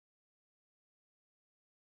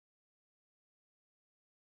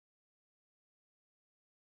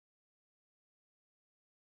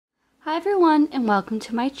Hi everyone, and welcome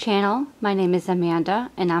to my channel. My name is Amanda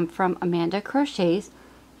and I'm from Amanda Crochets,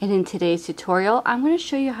 and in today's tutorial I'm going to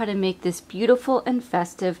show you how to make this beautiful and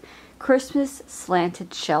festive Christmas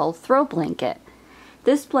slanted shell throw blanket.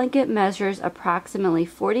 This blanket measures approximately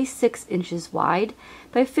 46 inches wide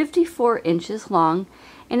by 54 inches long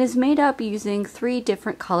and is made up using 3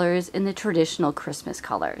 different colors in the traditional Christmas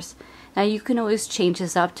colors. Now you can always change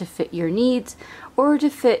this up to fit your needs or to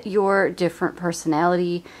fit your different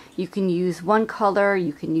personality. You can use one color,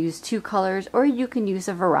 you can use 2 colors, or you can use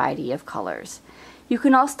a variety of colors. You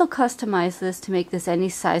can also customize this to make this any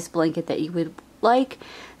size blanket that you would like.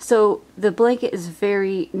 So the blanket is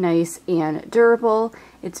very nice and durable,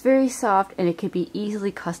 it's very soft, and it can be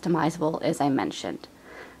easily customizable as I mentioned.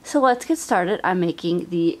 So let's get started on making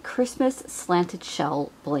the Christmas slanted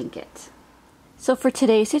shell blanket. So for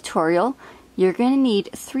today's tutorial, you're going to need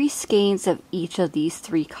 3 skeins of each of these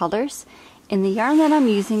 3 colors. And the yarn that I'm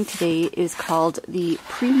using today is called the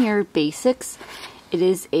Premier Basix. It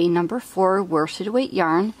is a number 4 worsted weight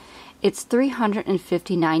yarn. It's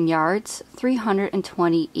 359 yards,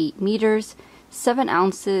 328 meters, 7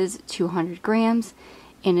 ounces, 200 grams,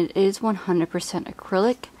 and it is 100%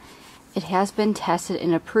 acrylic. It has been tested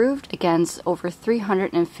and approved against over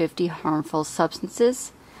 350 harmful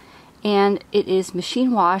substances. And it is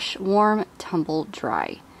machine wash, warm, tumble,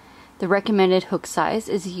 dry. The recommended hook size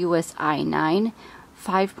is US I9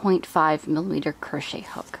 5.5 millimeter crochet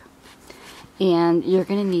hook. And you're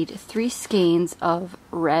going to need 3 skeins of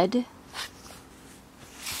red.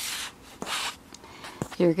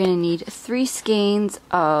 You're going to need 3 skeins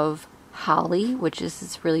of holly, which is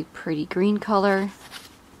this really pretty green color.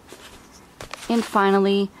 And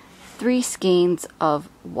finally, 3 skeins of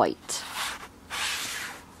white.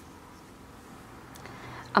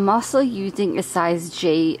 I'm also using a size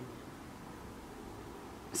J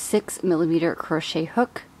 6 millimeter crochet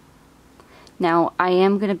hook. Now I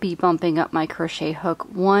am going to be bumping up my crochet hook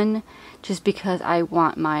 1 just because I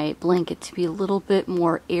want my blanket to be a little bit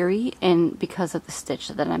more airy and because of the stitch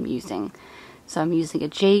that I'm using. So I'm using a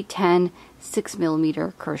J10 6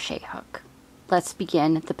 millimeter crochet hook. Let's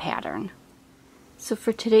begin the pattern. So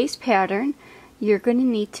for today's pattern, you're going to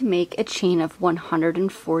need to make a chain of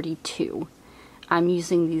 142. I'm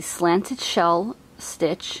using the slanted shell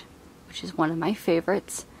stitch, which is one of my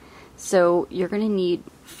favorites. So you're going to need,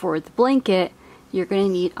 for the blanket, you're going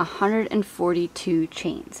to need 142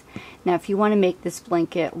 chains. Now if you want to make this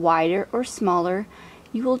blanket wider or smaller,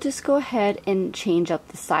 you will just go ahead and change up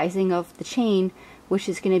the sizing of the chain, which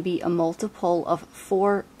is going to be a multiple of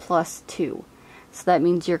 4 plus 2. So that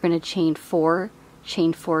means you're going to chain 4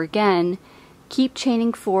 again, keep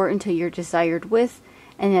chaining 4 until your desired width,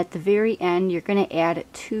 and at the very end you're going to add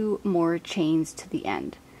 2 more chains to the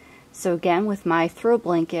end. So again, with my throw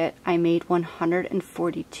blanket, I made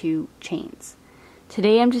 142 chains.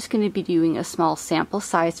 Today I'm just going to be doing a small sample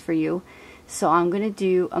size for you, so I'm going to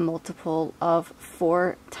do a multiple of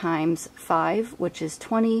 4 times 5, which is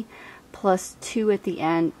 20, plus 2 at the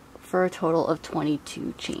end for a total of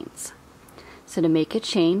 22 chains. So to make a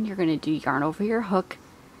chain, you're going to do yarn over your hook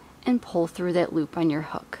and pull through that loop on your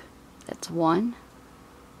hook. That's 1,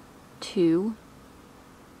 2,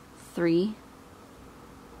 3,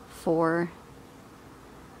 4,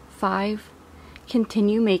 5.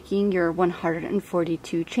 Continue making your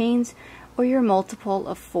 142 chains or your multiple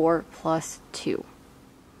of 4 plus 2.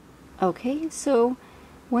 Okay, so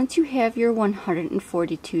once you have your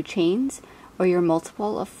 142 chains or your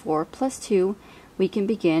multiple of 4 plus 2, we can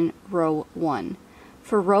begin row 1.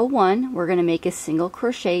 For row 1, we're going to make a single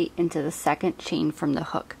crochet into the second chain from the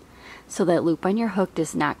hook. So that loop on your hook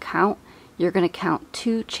does not count. You're going to count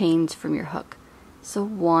 2 chains from your hook. So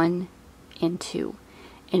 1 and 2.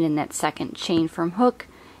 And in that second chain from hook,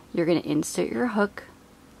 you're going to insert your hook,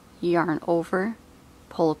 yarn over,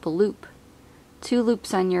 pull up a loop, 2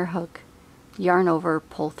 loops on your hook, yarn over,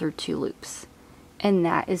 pull through 2 loops. And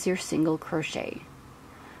that is your single crochet.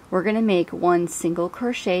 We're going to make 1 single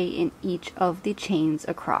crochet in each of the chains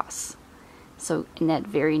across. So in that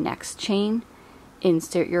very next chain,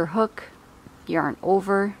 insert your hook, yarn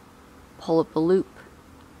over, pull up a loop,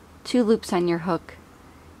 2 loops on your hook,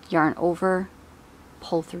 yarn over,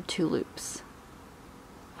 pull through 2 loops.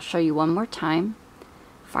 I'll show you one more time.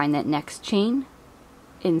 Find that next chain,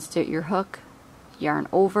 insert your hook, yarn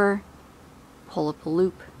over, pull up a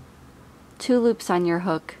loop, 2 loops on your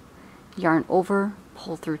hook, yarn over,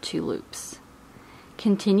 pull through 2 loops.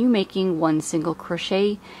 Continue making 1 single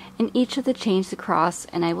crochet in each of the chains across,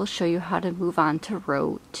 and I will show you how to move on to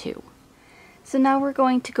row 2. So now we're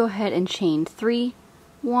going to go ahead and chain 3,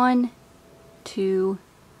 1, 2,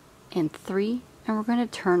 and 3, and we're going to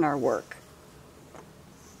turn our work.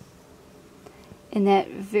 In that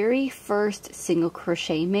very first single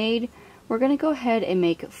crochet made, we're going to go ahead and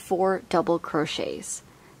make 4 double crochets.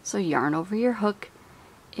 So yarn over your hook,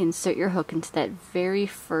 insert your hook into that very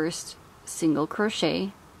first single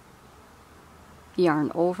crochet,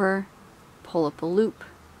 yarn over, pull up a loop,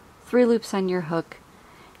 3 loops on your hook,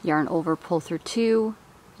 yarn over, pull through 2,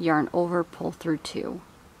 yarn over, pull through 2,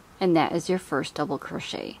 and that is your first double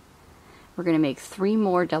crochet. We're going to make 3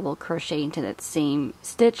 more double crochet into that same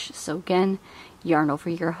stitch. So again, yarn over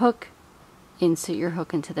your hook, insert your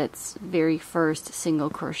hook into that very first single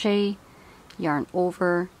crochet, yarn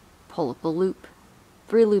over, pull up a loop,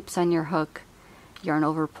 3 loops on your hook, yarn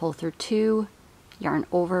over, pull through 2, yarn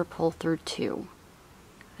over, pull through 2.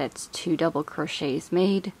 That's 2 double crochets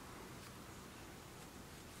made.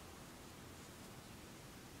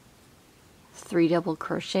 3 double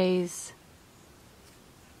crochets,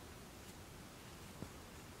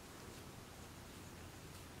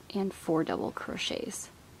 and 4 double crochets.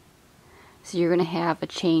 So you're going to have a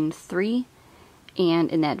chain 3, and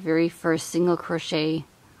in that very first single crochet,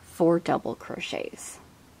 4 double crochets.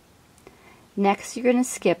 Next, you're going to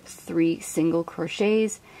skip 3 single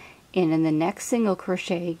crochets, and in the next single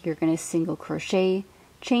crochet, you're going to single crochet,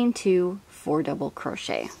 chain 2, 4 double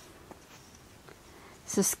crochet.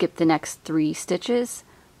 So skip the next 3 stitches,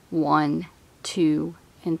 1, 2,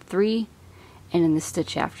 and 3, and in the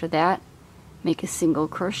stitch after that, make a single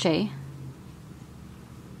crochet,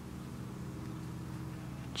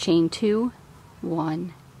 chain 2,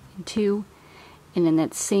 1, and 2, and in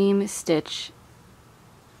that same stitch,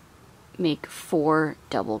 make 4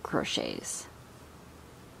 double crochets.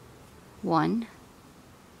 1,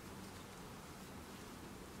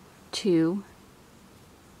 2,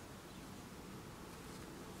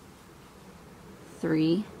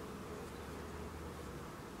 3,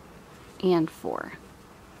 and 4.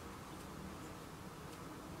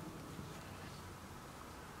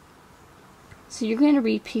 So you're going to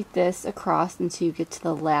repeat this across until you get to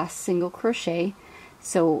the last single crochet.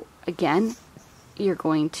 So again, you're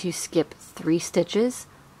going to skip 3 stitches,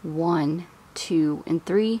 1, 2, and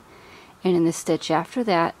 3, and in the stitch after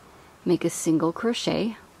that, make a single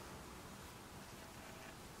crochet,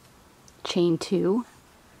 chain 2,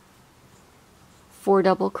 4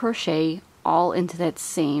 double crochet, all into that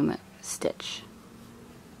same stitch.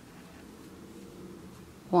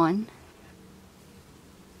 1,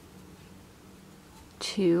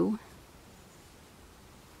 2,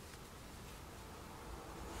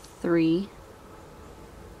 3,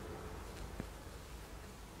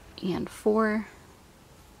 and 4.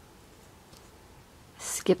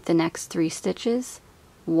 Skip the next 3 stitches,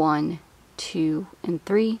 1, 2, and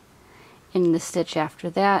 3. In the stitch after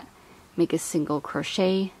that, make a single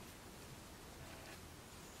crochet,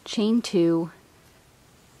 chain 2,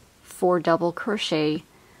 4 double crochet,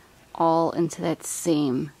 all into that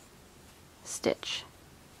same stitch.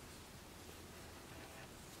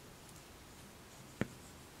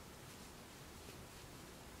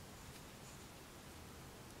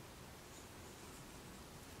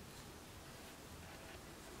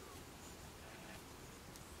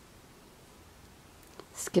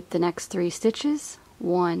 Skip the next 3 stitches,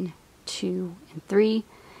 1, 2, and 3.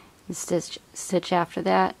 The stitch after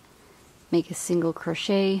that, make a single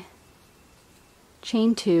crochet,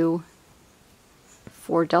 chain 2,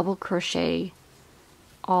 4 double crochet,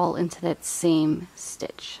 all into that same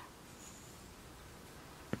stitch.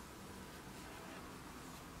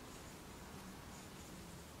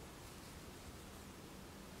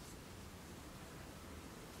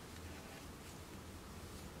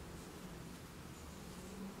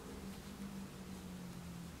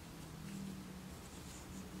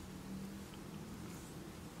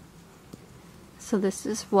 So this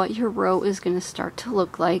is what your row is going to start to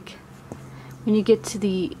look like. When you get to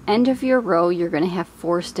the end of your row, you're going to have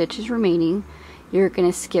 4 stitches remaining. You're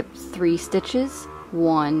going to skip 3 stitches,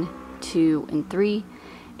 1, 2, and 3,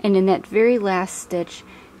 and in that very last stitch,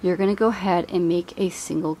 you're going to go ahead and make a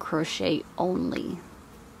single crochet only.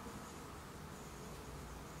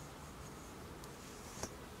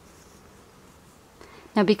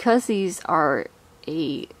 Now, because these are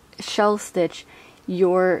a shell stitch,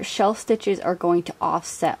 your shell stitches are going to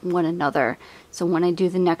offset one another. So when I do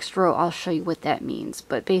the next row, I'll show you what that means.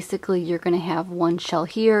 But basically, you're going to have 1 shell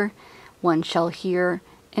here, 1 shell here,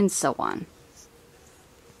 and so on.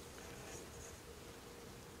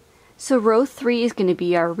 So row 3 is going to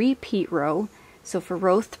be our repeat row. So for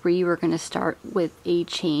row 3, we're going to start with a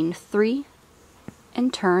chain 3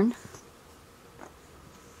 and turn.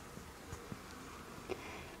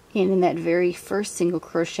 And in that very first single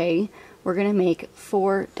crochet, we're going to make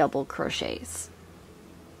 4 double crochets.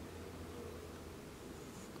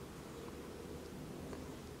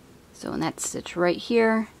 So in that stitch right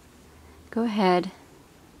here, go ahead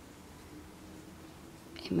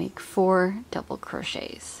and make 4 double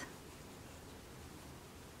crochets.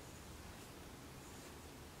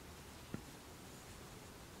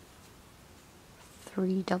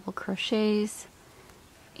 Three double crochets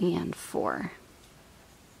and 4.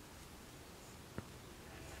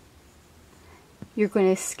 You're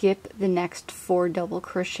going to skip the next 4 double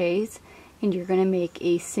crochets and you're going to make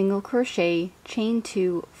a single crochet, chain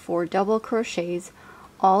 2, 4 double crochets,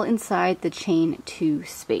 all inside the chain 2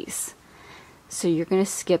 space. So you're going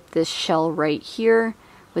to skip this shell right here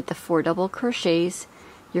with the 4 double crochets.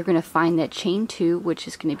 You're going to find that chain 2, which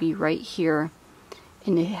is going to be right here,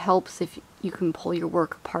 and it helps if you can pull your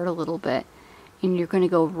work apart a little bit, and you're going to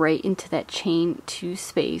go right into that chain 2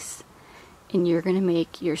 space, and you're going to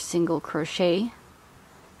make your single crochet,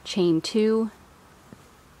 chain 2,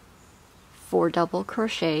 4 double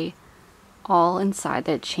crochet, all inside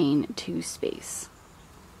that chain 2 space.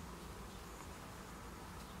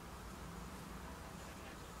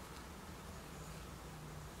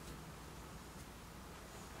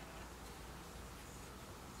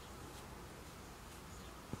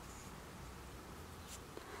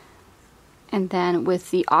 And then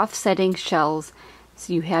with the offsetting shells,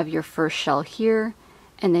 so you have your first shell here,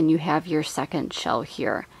 and then you have your second shell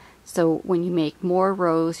here. So when you make more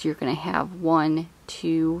rows, you're going to have 1,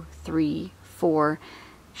 2, 3, 4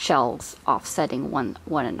 shells offsetting one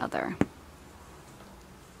another.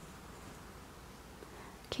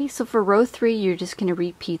 Okay, so for row 3, you're just going to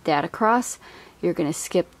repeat that across. You're going to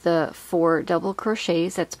skip the 4 double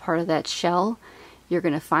crochets, that's part of that shell. You're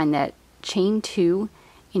going to find that chain 2,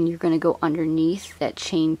 and you're going to go underneath that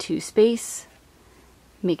chain 2 space,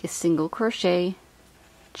 make a single crochet,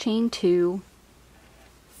 chain 2,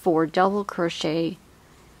 4 double crochet,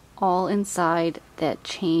 all inside that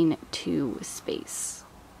chain 2 space.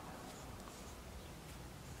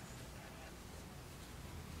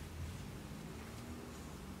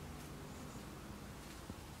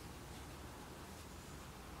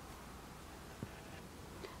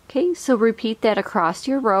 Okay, so repeat that across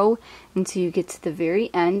your row until you get to the very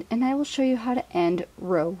end, and I will show you how to end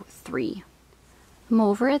row 3. I'm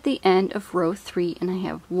over at the end of row 3 and I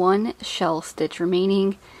have 1 shell stitch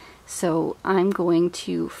remaining, so I'm going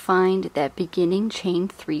to find that beginning chain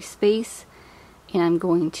 3 space, and I'm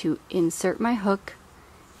going to insert my hook,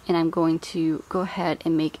 and I'm going to go ahead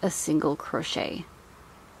and make a single crochet,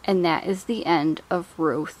 and that is the end of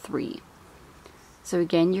row 3. So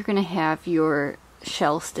again, you're going to have your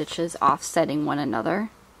shell stitches offsetting one another,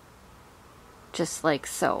 just like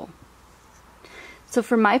so. So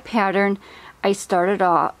for my pattern, I started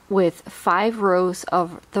off with 5 rows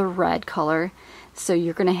of the red color, so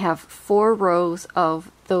you're going to have 4 rows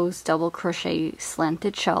of those double crochet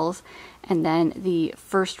slanted shells, and then the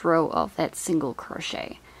first row of that single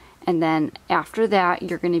crochet, and then after that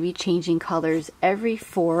you're going to be changing colors every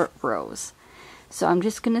 4 rows. So I'm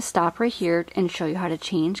just going to stop right here and show you how to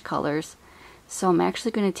change colors. So I'm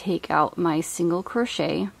actually going to take out my single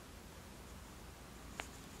crochet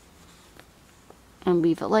and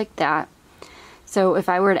leave it like that. So if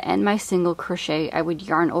I were to end my single crochet, I would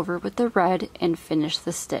yarn over with the red and finish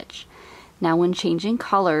the stitch. Now when changing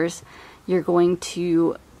colors, you're going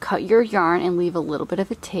to cut your yarn and leave a little bit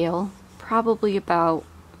of a tail, probably about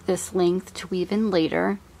this length to weave in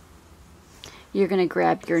later. You're going to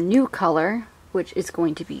grab your new color, which is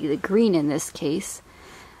going to be the green in this case.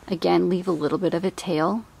 Again, leave a little bit of a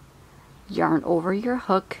tail, yarn over your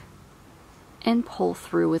hook, and pull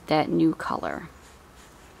through with that new color.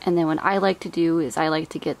 And then what I like to do is I like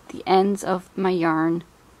to get the ends of my yarn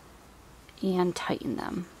and tighten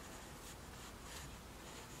them.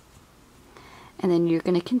 And then you're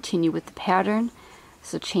going to continue with the pattern.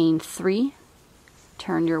 So chain 3,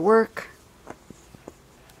 turn your work,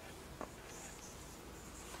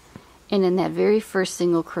 and in that very first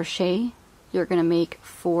single crochet, you're going to make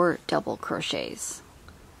 4 double crochets.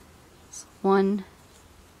 So 1,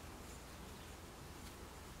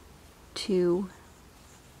 2,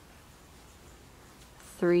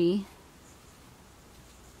 3,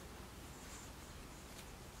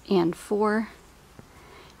 and 4.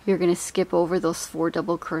 You're going to skip over those 4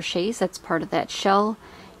 double crochets, that's part of that shell.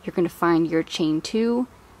 You're going to find your chain 2,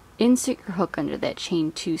 insert your hook under that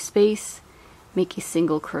chain 2 space, make a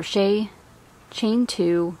single crochet, chain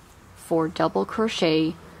 2, 4 double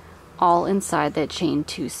crochet, all inside that chain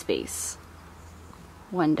 2 space.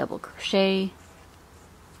 1 double crochet,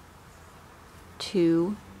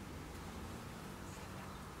 2,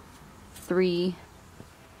 3,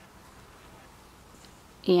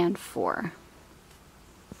 and 4.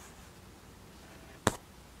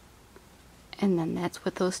 And then that's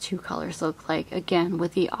what those two colors look like, again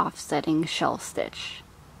with the offsetting shell stitch.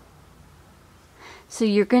 So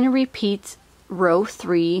you're going to repeat row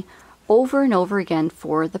 3 over and over again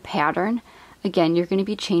for the pattern. Again, you're going to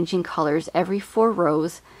be changing colors every 4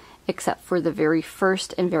 rows except for the very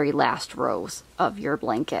first and very last rows of your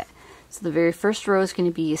blanket. So the very first row is going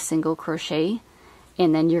to be a single crochet,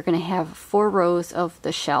 and then you're going to have 4 rows of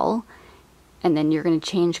the shell, and then you're going to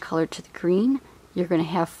change color to the green. You're going to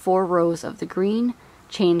have 4 rows of the green,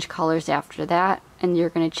 change colors after that, and you're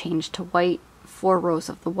going to change to white, 4 rows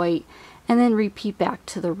of the white, and then repeat back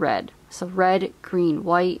to the red. So red, green,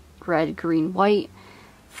 white, red, green, white,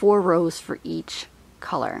 4 rows for each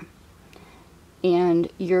color. And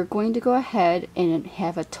you're going to go ahead and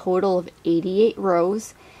have a total of 88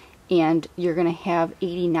 rows, and you're going to have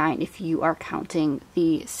 89 if you are counting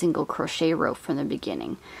the single crochet row from the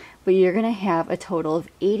beginning. But you're going to have a total of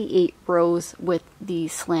 88 rows with the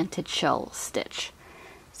slanted shell stitch.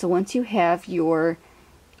 So once you have your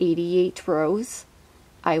 88 rows,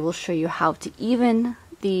 I will show you how to even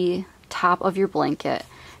the top of your blanket,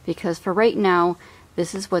 because for right now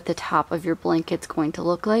this is what the top of your blanket's going to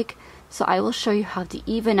look like. So I will show you how to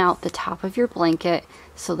even out the top of your blanket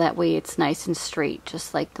so that way it's nice and straight,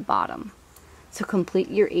 just like the bottom. So complete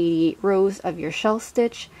your 88 rows of your shell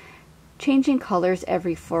stitch, changing colors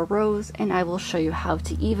every 4 rows, and I will show you how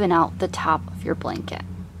to even out the top of your blanket.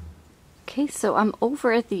 Okay, so I'm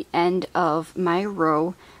over at the end of my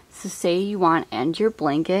row. So say you want to end your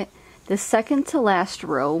blanket, the second to last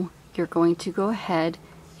row, you're going to go ahead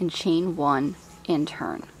and chain 1 and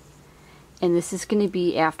turn. And this is going to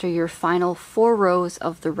be after your final 4 rows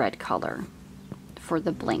of the red color for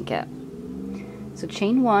the blanket. So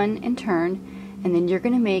chain 1 and turn, and then you're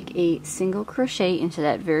going to make a single crochet into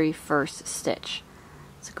that very first stitch.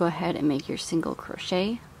 So go ahead and make your single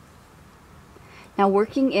crochet. Now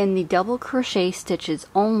working in the double crochet stitches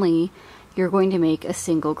only, you're going to make a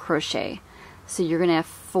single crochet. So you're going to have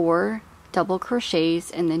 4 double crochets,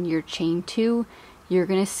 and then your chain 2, you're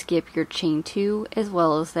going to skip your chain 2 as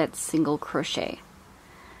well as that single crochet.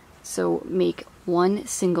 So make 1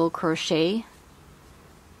 single crochet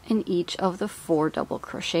in each of the 4 double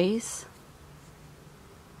crochets.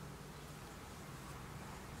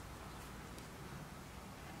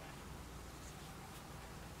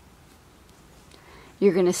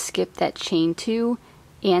 You're going to skip that chain 2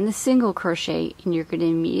 and the single crochet, and you're going to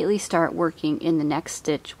immediately start working in the next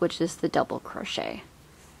stitch, which is the double crochet.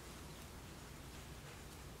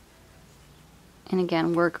 And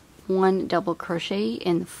again, work 1 double crochet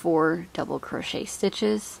in 4 double crochet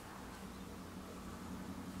stitches.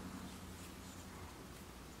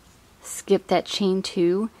 Skip that chain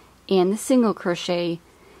 2 and the single crochet,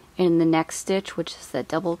 and in the next stitch, which is that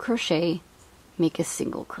double crochet, make a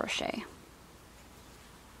single crochet.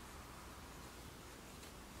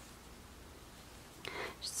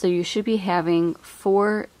 So you should be having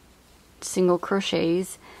 4 single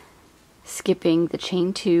crochets, skipping the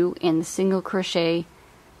chain 2 and the single crochet,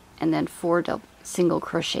 and then 4 single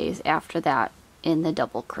crochets after that in the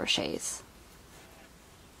double crochets.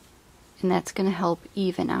 And that's going to help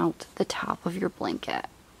even out the top of your blanket.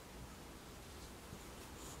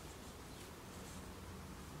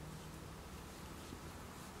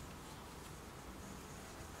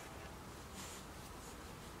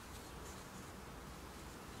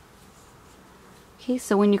 Okay,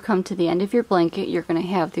 so when you come to the end of your blanket, you're going to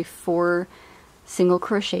have the 4 single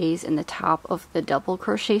crochets in the top of the double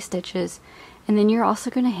crochet stitches, and then you're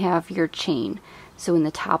also going to have your chain. So in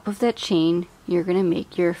the top of that chain, you're going to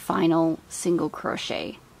make your final single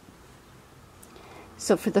crochet.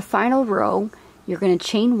 So for the final row, you're going to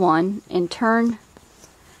chain 1 and turn,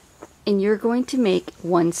 and you're going to make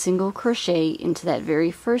 1 single crochet into that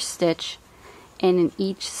very first stitch and in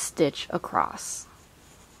each stitch across.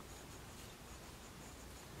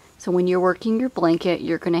 So when you're working your blanket,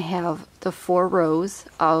 you're going to have the 4 rows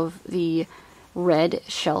of the red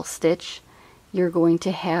shell stitch. You're going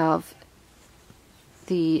to have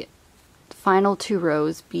the final 2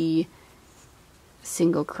 rows be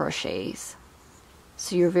single crochets.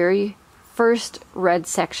 So your very first red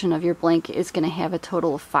section of your blanket is going to have a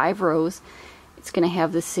total of 5 rows. It's going to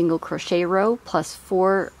have the single crochet row plus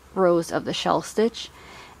 4 rows of the shell stitch,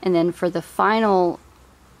 and then for the final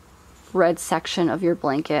red section of your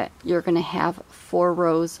blanket, you're going to have 4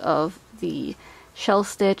 rows of the shell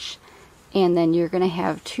stitch, and then you're going to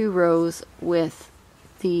have 2 rows with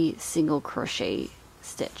the single crochet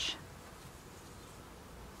stitch.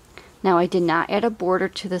 Now I did not add a border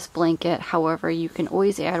to this blanket, however you can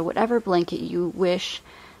always add whatever blanket you wish.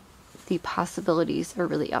 The possibilities are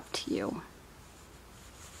really up to you.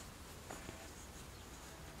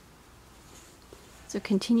 So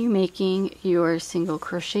continue making your single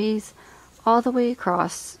crochets all the way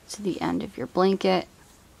across to the end of your blanket.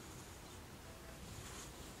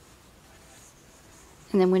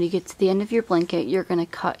 And then when you get to the end of your blanket, you're going to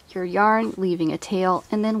cut your yarn, leaving a tail,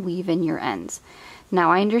 and then weave in your ends. Now,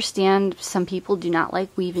 I understand some people do not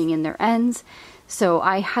like weaving in their ends, so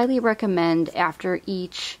I highly recommend after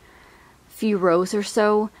each few rows or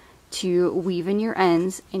so to weave in your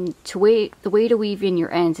ends. And the way to weave in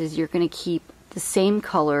your ends is you're going to keep the same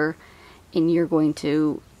color, and you're going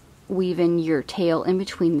to weave in your tail in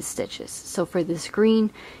between the stitches. So for this green,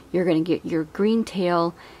 you're going to get your green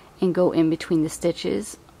tail and go in between the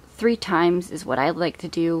stitches 3 times is what I like to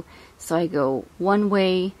do. So I go one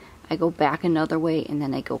way, I go back another way, and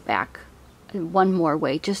then I go back one more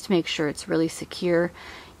way just to make sure it's really secure.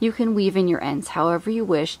 You can weave in your ends however you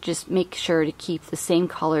wish, just make sure to keep the same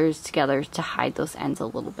colors together to hide those ends a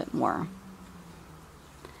little bit more.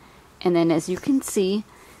 And then as you can see,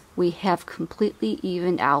 we have completely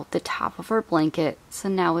evened out the top of our blanket, so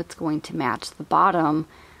now it's going to match the bottom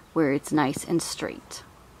where it's nice and straight.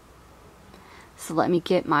 So let me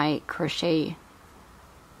get my crochet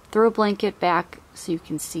throw blanket back so you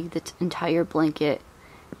can see the entire blanket,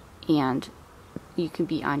 and you can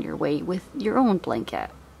be on your way with your own blanket.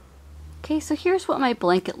 Okay, so here's what my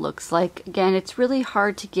blanket looks like. Again, it's really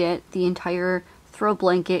hard to get the entire throw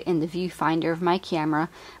blanket in the viewfinder of my camera,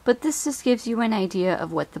 but this just gives you an idea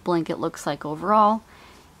of what the blanket looks like overall.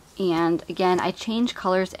 And again, I change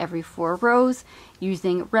colors every 4 rows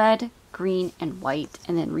using red, green, and white,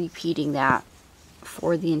 and then repeating that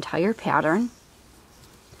for the entire pattern.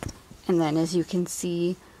 And then as you can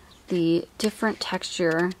see, the different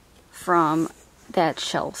texture from that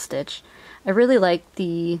shell stitch. I really like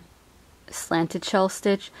the slanted shell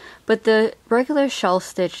stitch, but the regular shell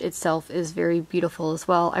stitch itself is very beautiful as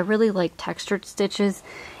well. I really like textured stitches,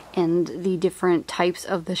 and the different types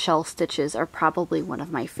of the shell stitches are probably one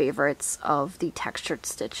of my favorites of the textured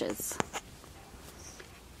stitches.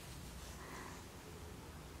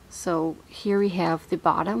 So here we have the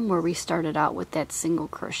bottom where we started out with that single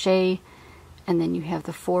crochet, and then you have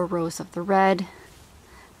the 4 rows of the red,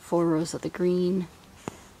 4 rows of the green,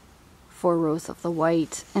 4 rows of the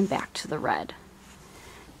white, and back to the red.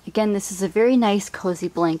 Again, this is a very nice cozy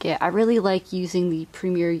blanket. I really like using the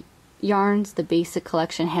Premier yarns. The basic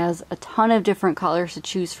collection has a ton of different colors to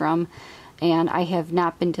choose from, and I have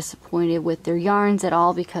not been disappointed with their yarns at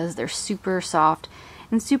all because they're super soft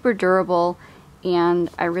and super durable, and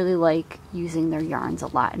I really like using their yarns a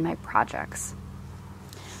lot in my projects.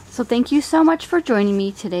 So thank you so much for joining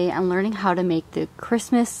me today on learning how to make the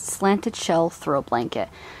Christmas slanted shell throw blanket.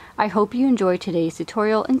 I hope you enjoyed today's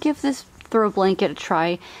tutorial and give this throw blanket a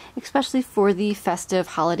try, especially for the festive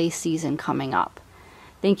holiday season coming up.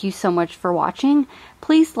 Thank you so much for watching.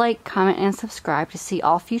 Please like, comment, and subscribe to see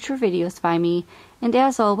all future videos by me. And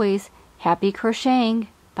as always, happy crocheting.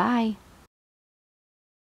 Bye.